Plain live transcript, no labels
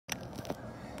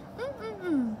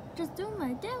just doing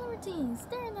my daily routine,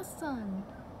 staring at the sun.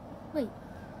 Wait,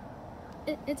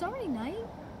 it's already night?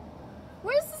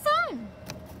 Where's the sun?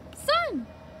 Sun!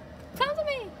 Come to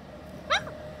me! Ah!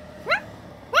 Ah!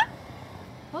 Ah!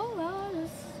 Oh well,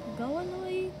 just go in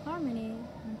the harmony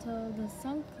until the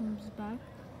sun comes back.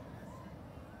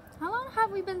 How long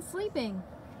have we been sleeping?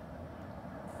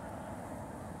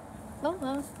 Oh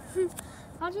well,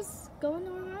 I'll just go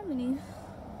into harmony.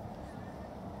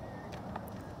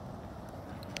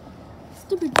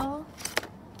 Stupid ball.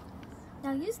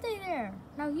 Now you stay there.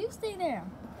 Now you stay there.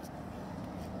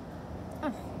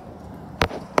 Ugh.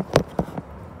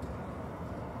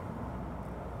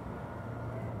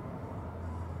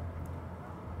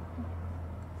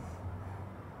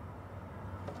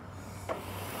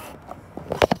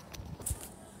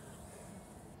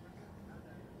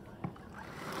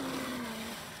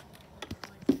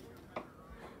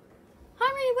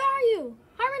 Harmony, where are you?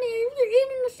 Harmony, if you're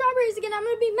eating the strawberries again, I'm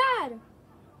gonna be mad.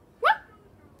 What?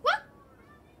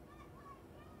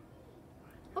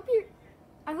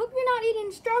 I hope you're not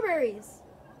eating strawberries.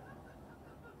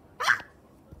 Ah!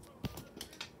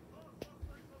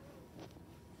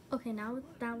 Okay, now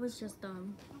that was just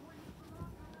dumb.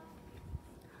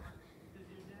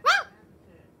 Ah!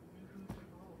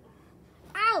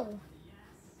 Ow!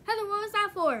 Heather, what was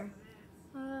that for?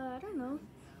 I don't know.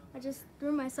 I just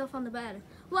threw myself on the bed.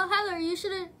 Well, Heather, you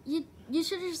should have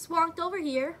just walked over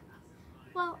here.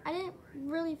 Well, I didn't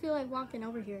really feel like walking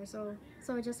over here, so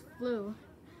I just flew.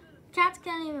 Cats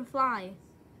can't even fly.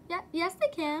 Yeah, yes they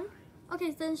can.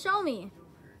 Okay, then show me.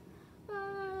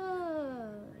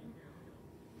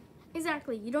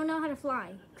 Exactly, you don't know how to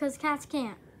fly, because cats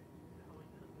can't.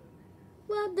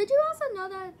 Well, did you also know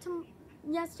that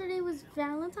yesterday was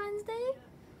Valentine's Day?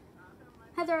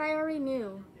 Heather, I already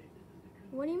knew.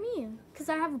 What do you mean? Because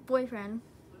I have a boyfriend.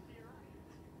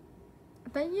 I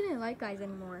bet you didn't like guys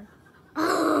anymore.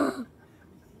 You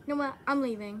know what? I'm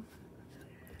leaving.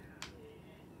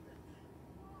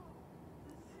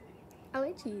 I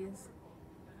like cheese.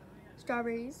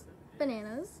 Strawberries,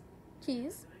 bananas,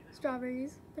 cheese,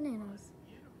 strawberries, bananas.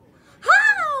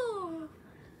 How?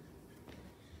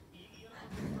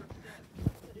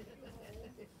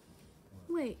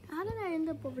 Wait, how did I end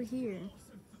up over here?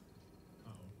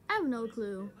 I have no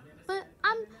clue. But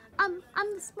I'm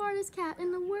the smartest cat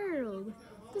in the world.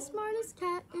 The smartest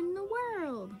cat in the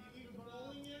world.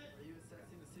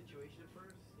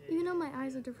 Even though my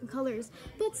eyes are different colors,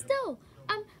 but still,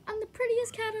 I'm the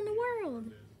prettiest cat in the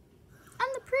world. I'm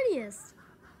the prettiest.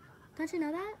 Don't you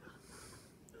know that?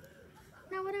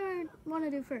 Now what do I want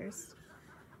to do first?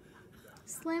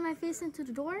 Slam my face into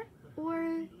the door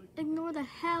or ignore the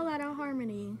hell out of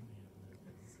Harmony?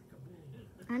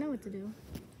 I know what to do.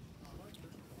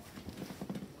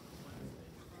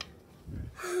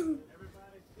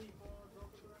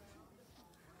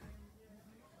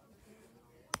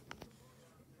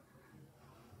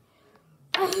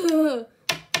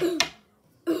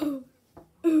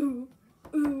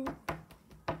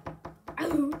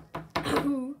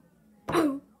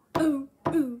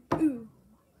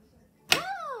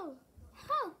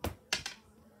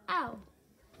 Ow.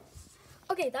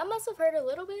 Okay, that must have hurt a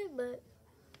little bit, but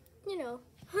you know,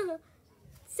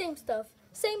 same stuff,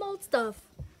 same old stuff.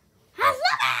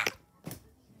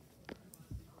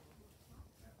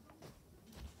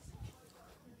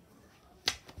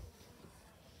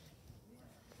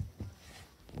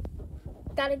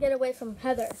 Gotta get away from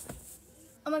Heather.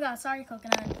 Oh my god, sorry,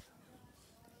 Coconut.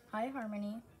 Hi,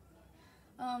 Harmony.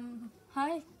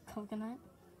 Hi, Coconut.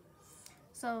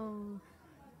 So,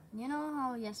 you know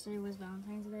how yesterday was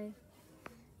Valentine's Day?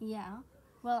 Yeah.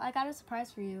 Well, I got a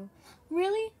surprise for you.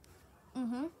 Really?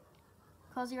 Mm-hmm.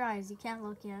 Close your eyes. You can't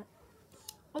look yet.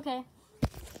 Okay.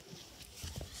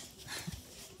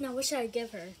 Now, what should I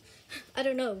give her? I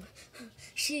don't know.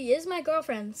 She is my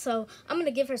girlfriend, so I'm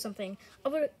gonna give her something. I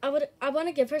want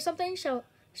to give her something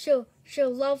she'll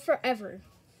love forever.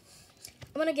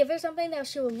 I'm gonna give her something that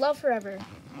she will love forever.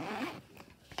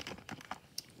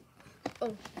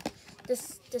 Oh,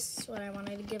 this is what I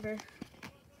wanted to give her.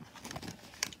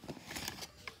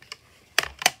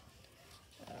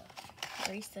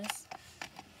 Erase this.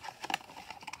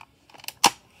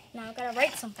 Now I gotta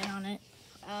write something on it.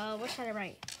 What should I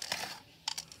write?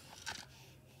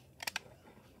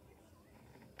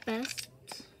 Best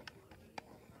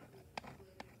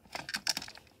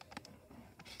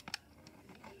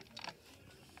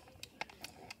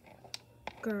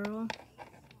girl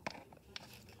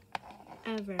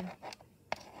ever.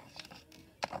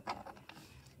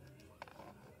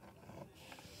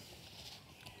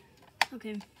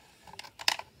 Okay.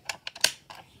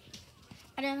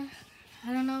 I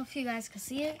don't know if you guys can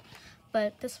see it,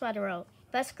 but this is what I wrote.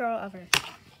 Best girl ever.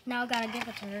 Now I gotta give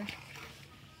it to her.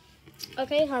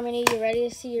 Okay, Harmony, you ready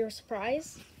to see your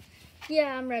surprise?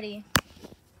 Yeah, I'm ready.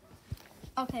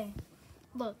 Okay,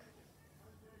 look.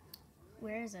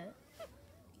 Where is it?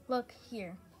 Look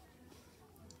here.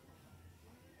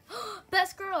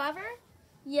 Best girl ever?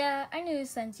 Yeah, I knew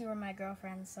since you were my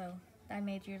girlfriend, so I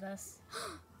made you this.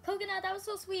 Coconut, that was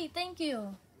so sweet. Thank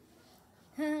you.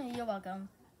 You're welcome.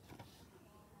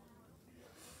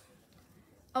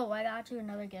 Oh, I got you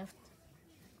another gift.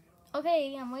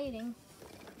 Okay, I'm waiting.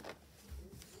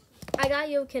 I got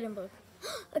you a kitten book.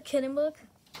 A kitten book?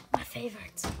 My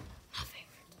favorite. My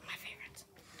favorite. My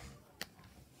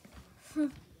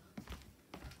favorite.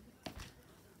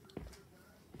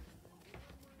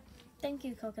 Thank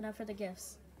you, Coconut, for the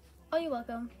gifts. Oh, you're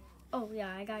welcome. Oh,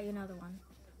 yeah, I got you another one.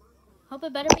 Hope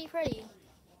it better be pretty.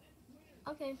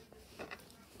 Okay.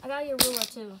 I got you a ruler,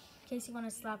 too, in case you want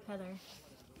to slap Heather.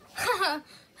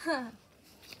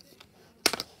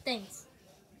 Thanks.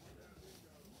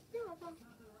 You're welcome.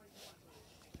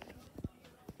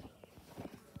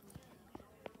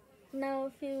 Now,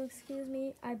 if you excuse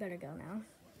me, I better go now.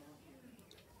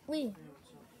 Lee.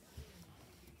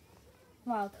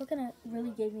 Wow, Coconut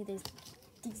really gave me these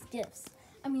gifts.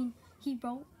 I mean, he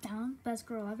wrote down best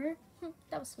girl ever.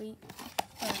 That was sweet.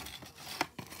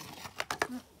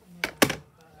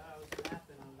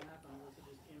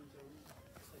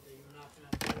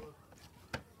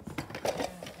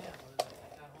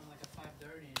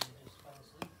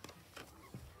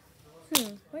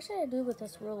 What should I do with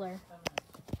this ruler?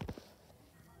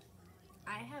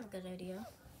 I have a good idea.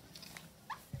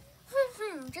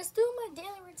 Just do my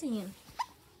daily routine.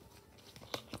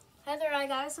 Heather, I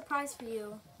got a surprise for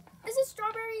you. Is it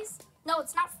strawberries? No,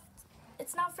 it's not.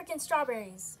 It's not freaking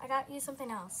strawberries. I got you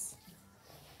something else.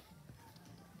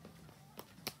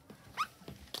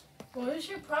 What is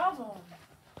your problem?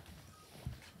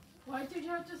 Why did you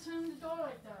have to slam the door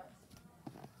like that?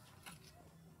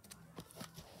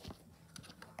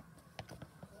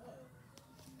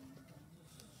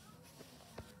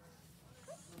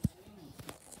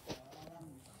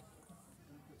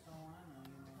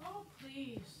 Oh,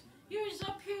 please. You was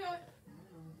up here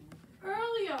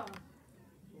earlier.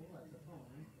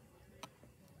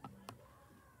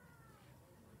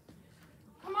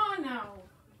 Come on now.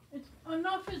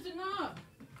 Enough is enough.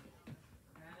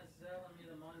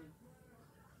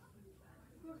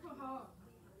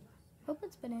 Hope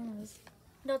it's bananas.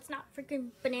 No, it's not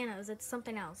freaking bananas. It's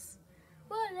something else.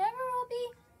 Whatever it'll be,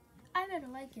 I better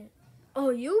like it. Oh,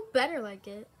 you better like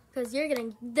it, because you're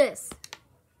getting this.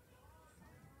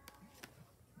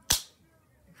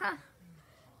 Huh.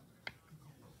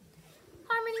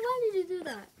 Harmony, why did you do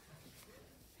that?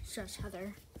 Shush,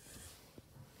 Heather.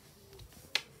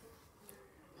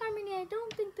 Harmony, I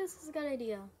don't think this is a good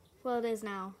idea. Well, it is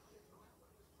now.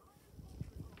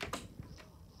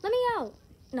 Let me out.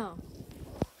 No.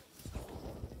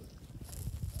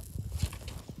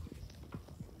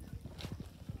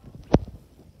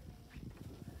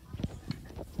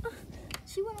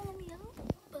 She wouldn't let me out,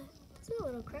 but there's a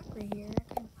little crack right here.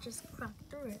 I can just crack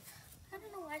through it. I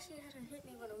don't know why she had to hit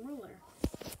me with a ruler.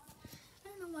 I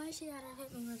don't know why she had to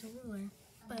hit me with a ruler,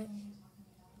 but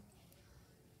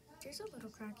there's a little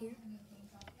crack here.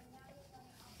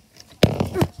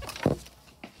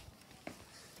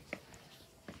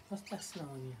 What's that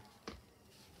smell in you?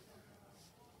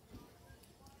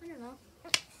 I don't know.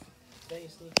 Is that your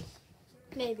sneakers?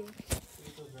 Maybe.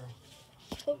 You go,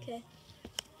 girl. Okay.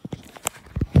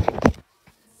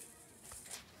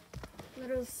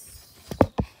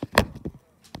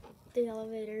 The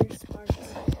elevator sparked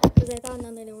because I thought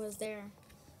nothing was there.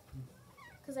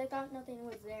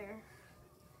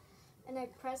 And I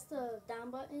pressed the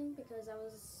down button because I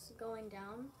was going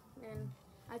down, and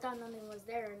I thought nothing was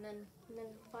there. And then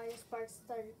fire sparks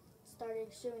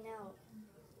started shooting out.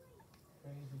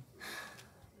 Crazy.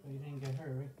 Well, you didn't get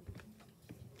hurt, right?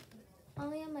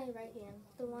 Only on my right hand,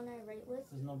 the one I write with.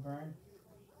 There's no burn?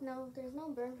 No, there's no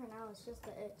burn for now. It's just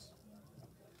the itch.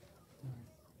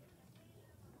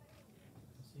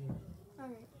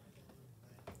 Alright.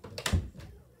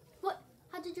 What?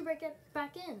 How did you break it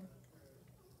back in?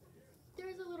 There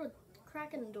is a little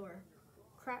crack in the door.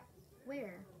 Crack?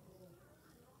 Where?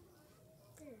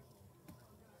 There.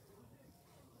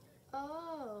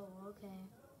 Oh, okay.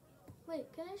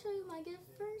 Wait, can I show you my gift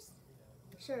first?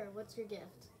 Sure, what's your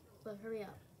gift? But hurry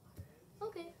up.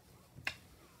 Okay.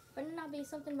 Better not be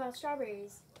something about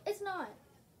strawberries. It's not.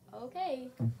 Okay.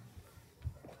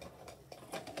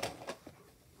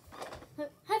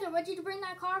 Heather, what'd you bring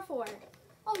that car for?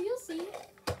 Oh, you'll see.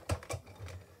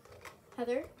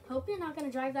 Heather, hope you're not going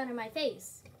to drive that in my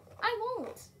face. I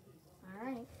won't.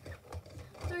 Alright.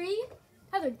 3.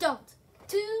 Heather, don't.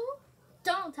 2.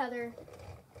 Don't, Heather.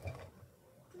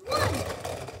 1.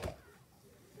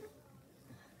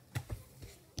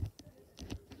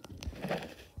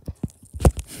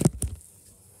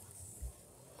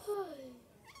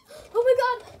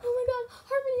 Oh my god,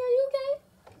 Harmony, are you okay?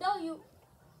 No,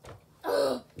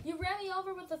 you ran me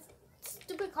over with a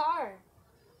stupid car.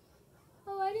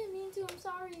 Oh, I didn't mean to, I'm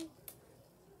sorry.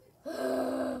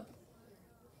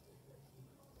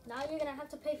 Now you're gonna have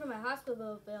to pay for my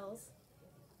hospital bills.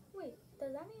 Wait,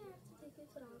 does that mean I have to take you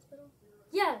to the hospital?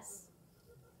 Yes!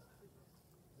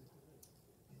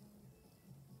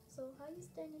 So, how are you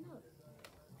standing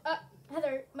up?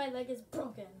 Heather, my leg is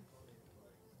broken.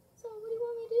 So, what do you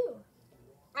want me to do?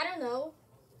 I don't know.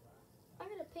 I'm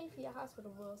gonna pay for your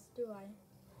hospital bills, do I?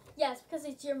 Yes, because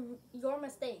it's your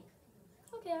mistake.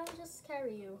 Okay, I'll just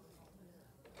carry you.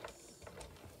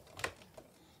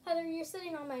 Heather, you're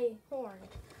sitting on my horn.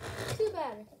 Too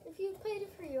bad. If you paid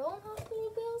it for your own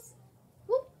hospital bills,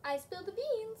 whoop, I spilled the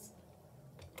beans.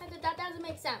 Heather, that doesn't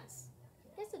make sense.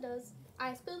 Yes, it does.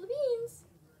 I spilled the beans.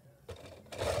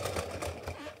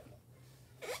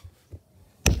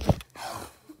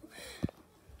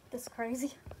 This is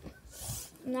crazy.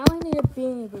 Now I need a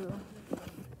Beanie Boo.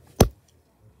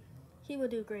 He will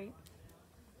do great.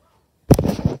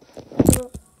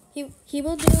 He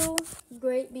will do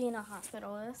great being a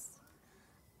hospitalist.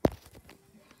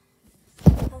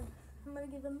 I'm gonna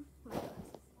give him my glasses.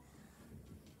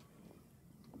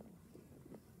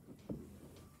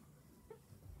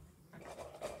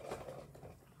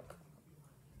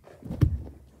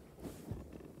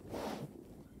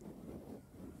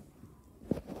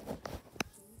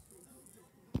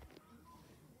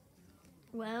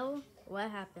 Well, what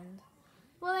happened?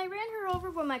 Well, I ran her over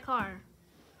with my car.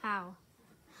 How?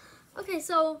 Okay,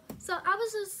 so I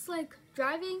was just like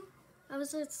driving. I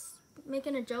was just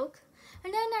making a joke.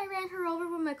 And then I ran her over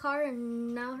with my car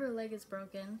and now her leg is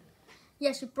broken.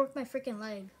 Yeah, she broke my freaking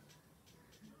leg.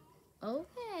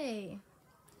 Okay.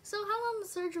 So how long the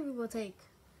surgery will take?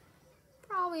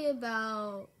 Probably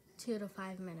about 2 to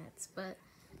 5 minutes, but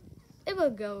it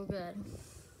will go good.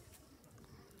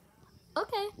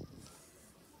 Okay.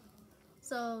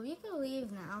 So you can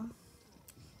leave now.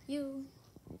 You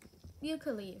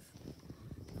could leave.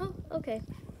 Oh, okay.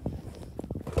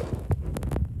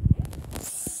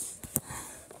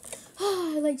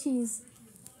 I like cheese.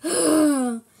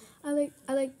 I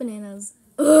like bananas.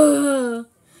 All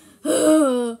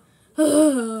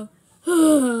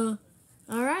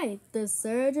right, the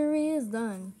surgery is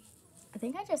done. I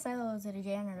think I just said hello to the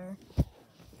janitor.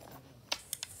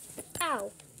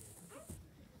 Ow.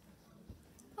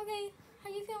 Okay, how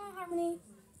you feeling, Harmony?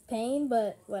 Pain,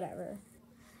 but whatever.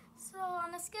 So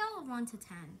on a scale of 1 to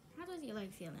 10, how does your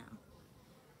leg feel now?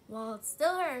 Well, it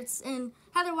still hurts. And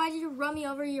Heather, why did you run me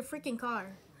over your freaking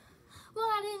car? Well,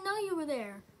 I didn't know you were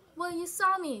there. Well, you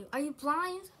saw me. Are you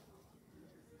blind?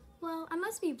 Well, I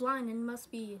must be blind and must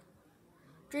be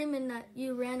dreaming that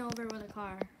you ran over with a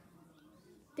car.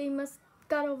 They must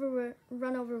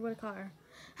run over with a car.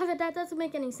 Heather, that doesn't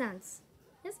make any sense.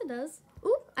 Yes, it does.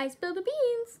 Oop, I spilled the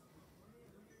beans.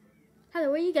 Heather,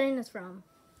 where are you getting this from?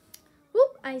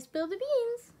 Oop, I spilled the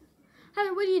beans.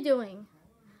 Heather, what are you doing?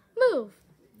 Move.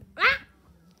 Ah!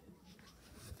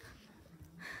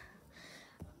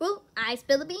 Well, I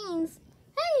spilled the beans.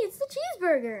 Hey, it's the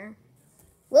cheeseburger.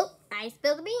 Well, I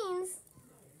spilled the beans.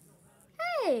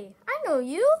 Hey, I know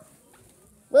you.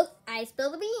 Well, I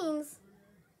spilled the beans.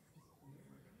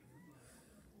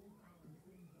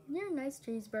 You're a nice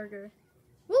cheeseburger.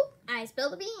 Well, I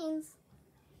spilled the beans.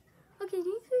 Okay, can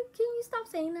you stop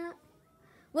saying that?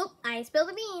 Well, I spilled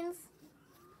the beans.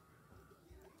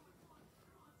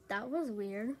 That was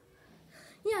weird.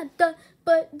 Yeah,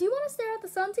 but do you want to stare at the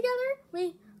sun together?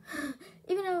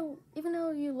 Even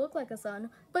though you look like a sun,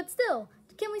 but still,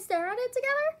 can we stare at it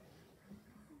together?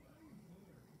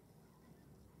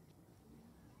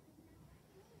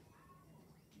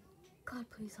 God,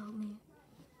 please help me.